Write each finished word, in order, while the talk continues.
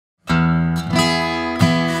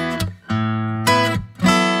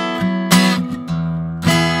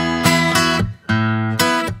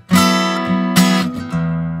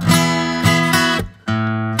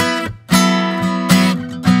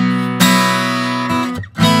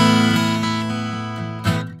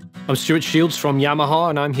I'm Stuart Shields from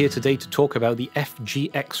Yamaha, and I'm here today to talk about the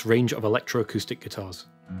FGX range of electroacoustic guitars.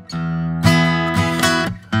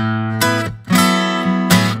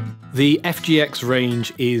 The FGX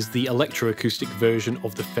range is the electroacoustic version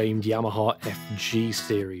of the famed Yamaha FG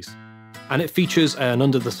series, and it features an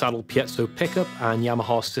under-the-saddle piezo pickup and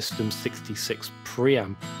Yamaha System 66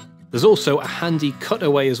 preamp. There's also a handy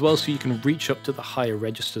cutaway as well, so you can reach up to the higher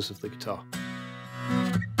registers of the guitar.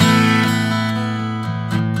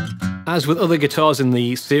 As with other guitars in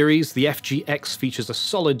the series, the FGX features a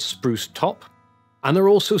solid spruce top, and there are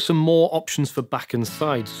also some more options for back and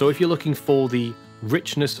side. So if you're looking for the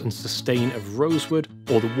richness and sustain of rosewood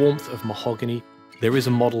or the warmth of mahogany, there is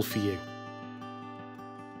a model for you.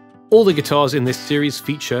 All the guitars in this series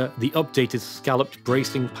feature the updated scalloped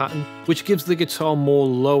bracing pattern, which gives the guitar more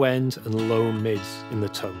low end and low mids in the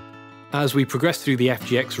tone. As we progress through the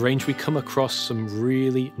FGX range, we come across some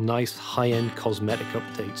really nice high-end cosmetic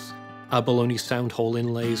updates. Abalone sound hole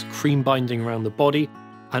inlays, cream binding around the body,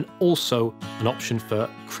 and also an option for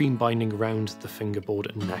cream binding around the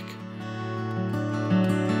fingerboard and neck.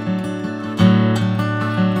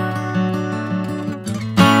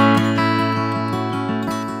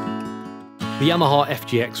 The Yamaha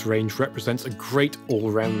FGX range represents a great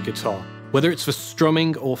all-round guitar, whether it's for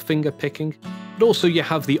strumming or finger picking, but also you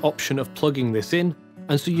have the option of plugging this in,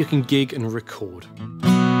 and so you can gig and record.